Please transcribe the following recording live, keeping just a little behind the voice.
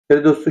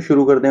चलिए दोस्तों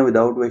शुरू करते हैं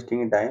without wasting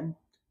time.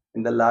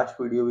 In the last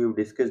video we've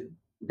discussed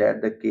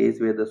that the case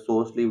where the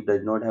source leaf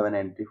does not have an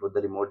entry for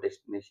the remote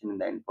destination in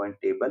the endpoint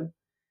table,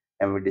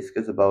 and we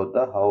discussed about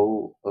the how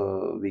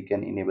we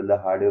can enable the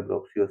hardware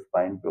proxy or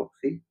spine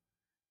proxy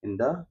in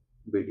the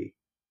BD.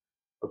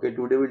 Okay,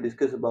 today we'll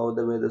discuss about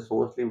the where the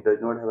source leaf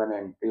does not have an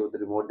entry of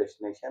the remote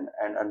destination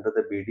and under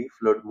the BD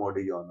flood mode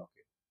is on.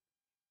 Okay,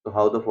 so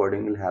how the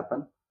forwarding will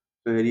happen.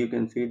 So here you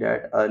can see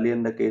that earlier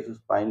in the case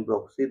of spine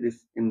proxy,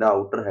 this in the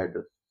outer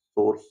header,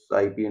 source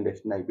IP and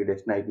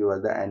destination IP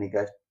was the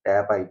Anycast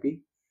tap IP,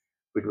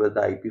 which was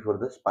the IP for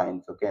the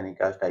spines. Okay,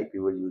 Anycast IP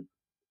was used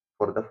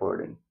for the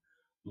forwarding.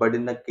 But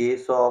in the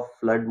case of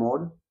flood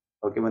mode,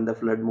 okay, when the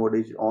flood mode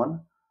is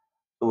on,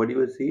 so what you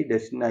will see,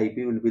 destination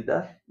IP will be the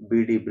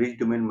BD, bridge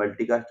domain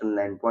multicast and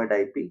endpoint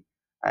IP,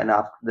 and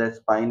after that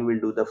spine will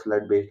do the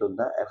flood based on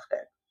the F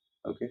tag.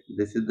 Okay,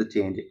 this is the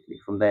change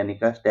actually from the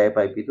Anycast tap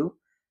IP to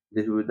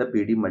this will be the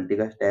BD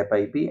multicast tap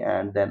IP,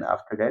 and then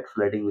after that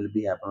flooding will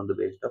be happen on the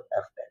basis of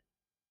F tag.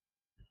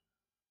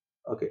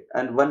 Okay,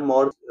 and one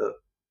more,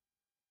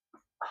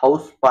 how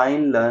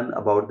spine learn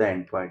about the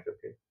endpoint.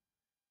 Okay,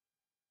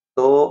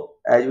 so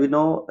as we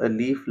know, a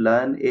leaf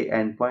learn a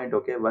endpoint.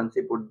 Okay, once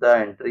you put the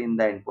entry in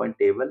the endpoint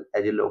table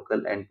as a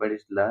local endpoint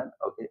is learn.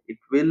 Okay, it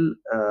will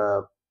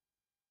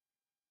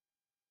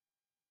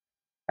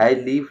as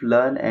leaf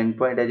learn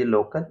endpoint as a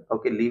local.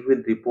 Okay, leaf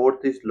will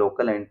report this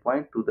local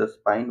endpoint to the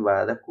spine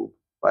via the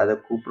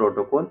COOP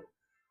protocol.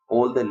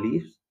 All the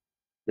leaves,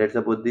 let's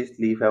suppose this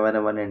leaf have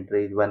an one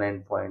entry is one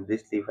endpoint,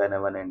 this leaf have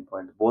one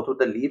endpoint, both of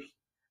the leaves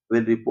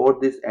will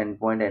report this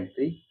endpoint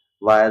entry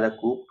via the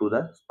COOP to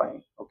the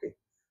spine. Okay,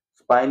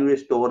 spine will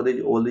store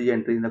all these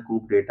entries in the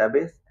COOP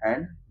database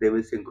and they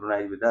will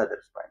synchronize with the other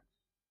spine.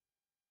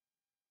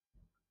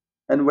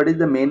 And what is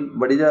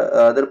the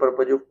other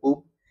purpose of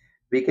COOP?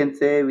 We can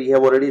say we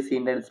have already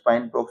seen that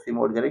spine proxy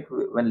mode, correct?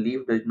 When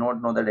leaf does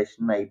not know the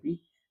destination IP,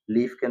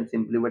 leaf can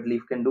simply, what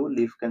leaf can do,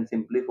 leaf can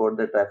simply forward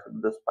the traffic to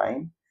the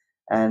spine,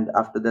 and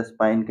after the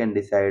spine can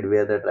decide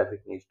where the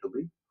traffic needs to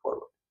be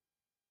forwarded.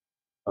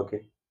 Okay.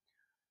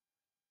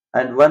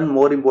 And one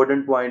more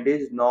important point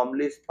is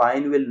normally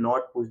spine will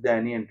not push the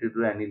any entry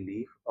to any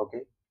leaf.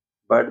 Okay.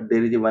 But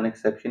there is a one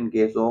exception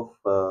case of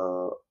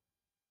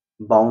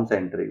bounce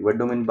entry. What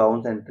do you mean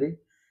bounce entry?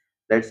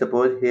 Let's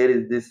suppose here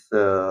is this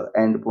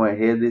endpoint.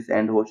 Here this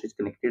end host is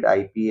connected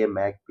IPA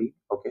MAC-P.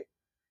 Okay.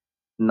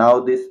 Now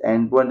this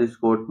endpoint is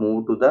got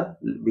moved to the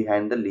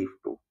behind the leaf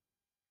 2.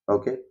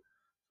 Okay.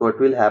 So what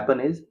will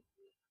happen is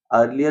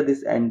earlier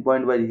this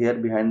endpoint was here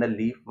behind the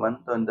leaf 1.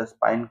 So in the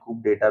spine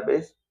COOP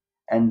database,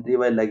 entry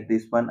was like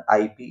this one,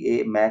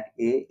 IPA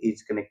MAC-A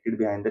is connected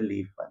behind the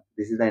leaf 1.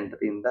 This is the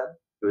entry in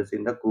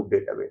the COOP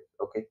database.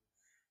 Okay.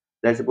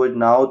 Let's suppose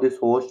now this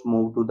host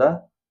moved to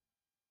the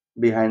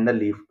behind the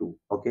leaf 2.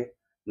 Okay,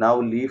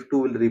 now leaf 2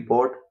 will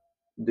report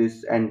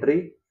this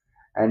entry,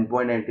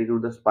 endpoint entry to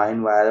the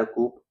spine via the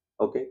COOP.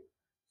 Okay,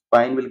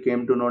 spine will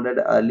came to know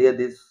that earlier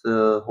this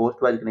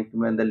host was connected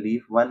with the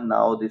leaf 1.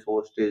 Now this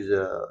host is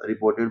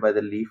reported by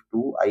the leaf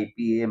 2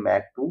 IPA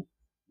MAC 2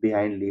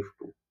 behind leaf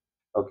 2.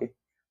 Okay,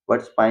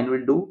 what spine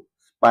will do,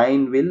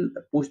 spine will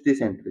push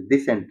this entry,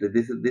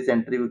 this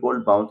entry we call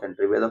bounce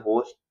entry, where the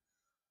host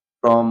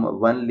from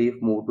one leaf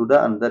move to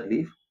the another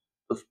leaf.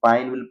 So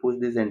spine will push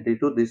this entry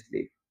to this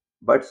leaf,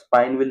 but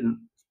spine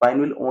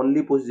will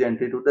only push the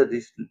entry to the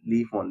this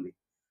leaf only,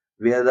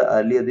 where the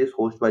earlier this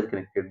host was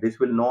connected. This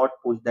will not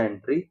push the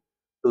entry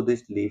to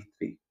this leaf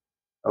 3.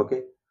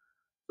 Okay,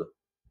 so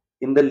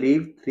in the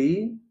leaf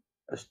 3,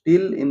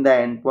 still in the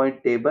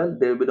endpoint table,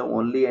 there will be the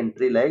only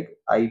entry like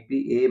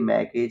IPA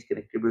MAC is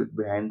connected with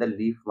behind the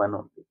leaf 1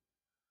 only.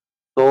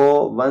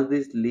 So once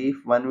this leaf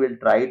 1 will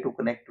try to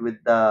connect with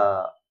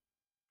the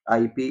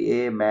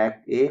IPA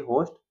MAC A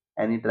host,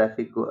 any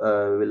traffic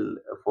will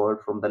forward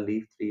from the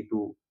leaf 3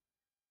 to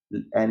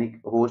any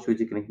host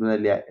which is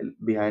connected to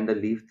behind the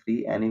leaf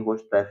 3, any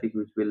host traffic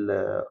which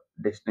will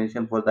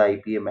destination for the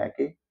IPA MAC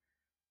A.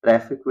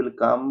 Traffic will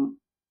come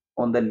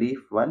on the leaf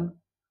 1.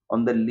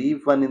 On the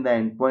leaf 1 in the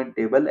endpoint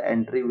table,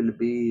 entry will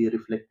be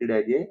reflected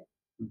as a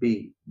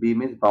B. B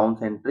means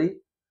bounce entry.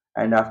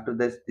 And after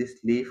this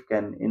leaf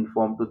can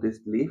inform to this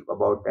leaf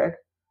about that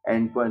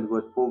endpoint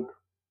got put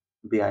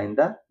behind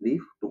the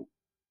leaf 2.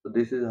 So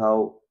this is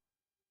how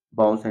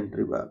bounce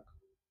entry work.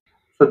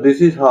 So this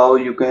is how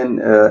you can,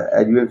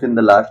 as you have seen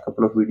the last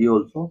couple of video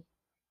also,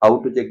 how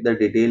to check the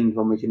detailed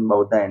information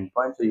about the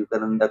endpoint. So you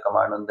can run the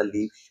command on the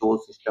leaf show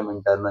system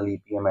internal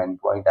EPM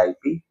endpoint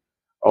IP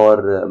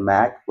or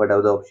MAC,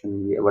 whatever the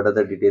option, what are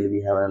the detail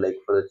we have, and like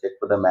for the check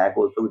for the MAC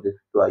also with this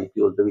to IP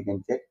also we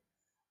can check.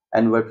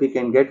 And what we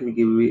can get,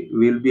 we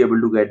will be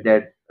able to get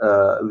that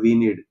we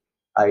need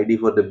ID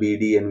for the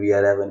BD and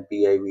VRF and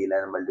PI,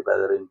 VLAN and multiple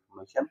other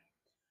information.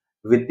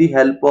 With the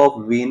help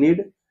of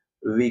vneid,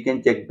 we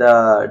can check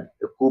the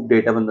COOP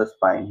data on the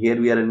spine. Here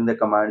we are running the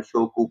command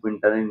show COOP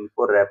internal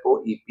info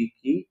repo EP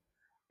key.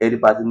 Here we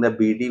passing the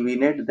BD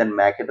vneid, then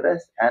MAC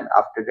address, and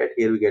after that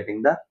here we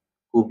getting the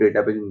COOP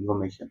database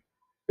information.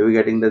 Here we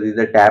getting this is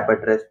the tap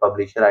address,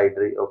 publisher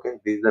ID. Okay,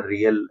 this is the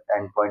real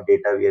endpoint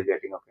data we are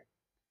getting. Okay,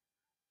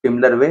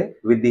 Similar way,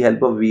 with the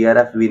help of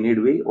VRF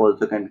VNeed, we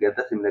also can get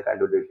the similar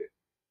kind of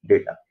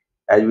data.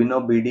 As we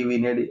know, BD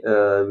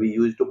VNeed we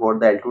use to for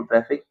the L2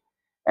 traffic,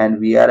 and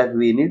VRF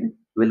VNeed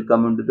will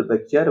come into the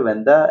picture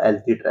when the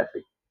L3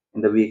 traffic.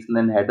 In the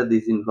VXLAN header,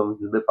 this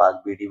information will be passed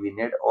BD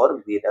VNeed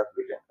or VRF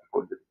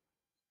VNeed.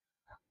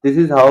 This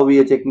is how we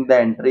are checking the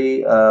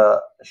entry,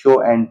 show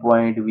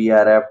endpoint,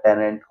 VRF,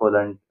 tenant,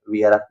 colon,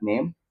 VRF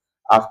name.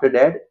 After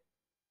that,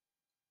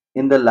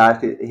 in the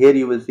last, here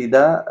you will see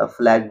the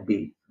flag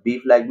B. B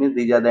flag means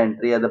these are the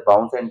entry are the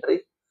bounce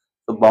entry.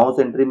 So bounce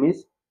entry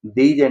means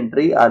these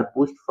entry are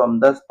pushed from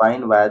the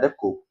spine via the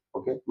COOP.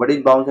 Okay. What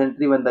is bounce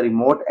entry? When the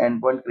remote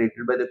endpoint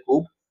created by the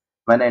COOP,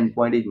 when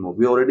endpoint is moved.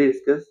 We already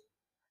discussed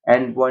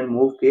endpoint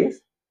move case.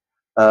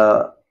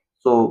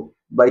 So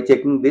by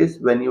checking this,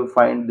 when you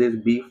find this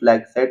B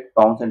flag set,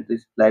 bounce entry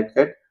flag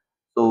set,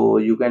 so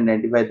you can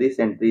identify this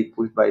entry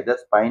pushed by the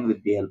spine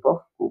with the help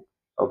of COOP.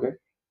 Okay.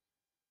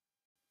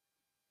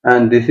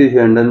 And this is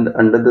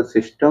under the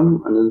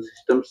system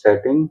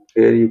setting.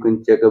 Here you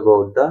can check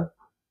about the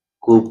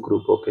COOP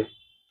group. Okay.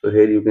 So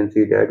here you can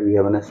see that we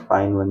have a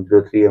spine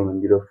 103 and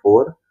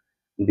 104.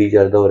 These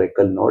are the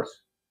Oracle nodes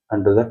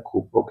under the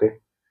COOP. Okay.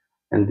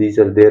 And these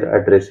are their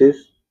addresses.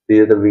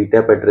 These are the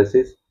VTAP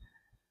addresses.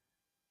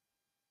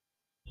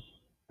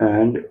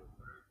 And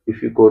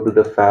if you go to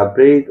the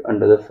fabric,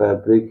 under the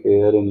fabric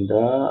here in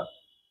the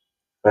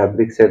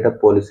fabric setup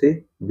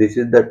policy, this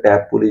is the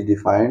tab pool is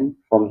defined.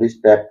 From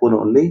this tab pool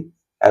only,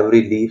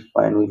 every leaf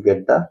spine will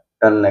get the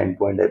tunnel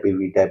endpoint IP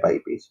VTAP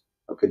IPs.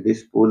 Okay,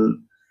 this pool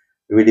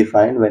we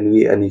define when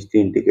we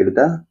initially integrate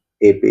the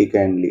API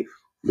and leaf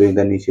during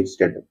the initial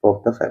setup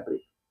of the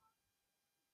fabric.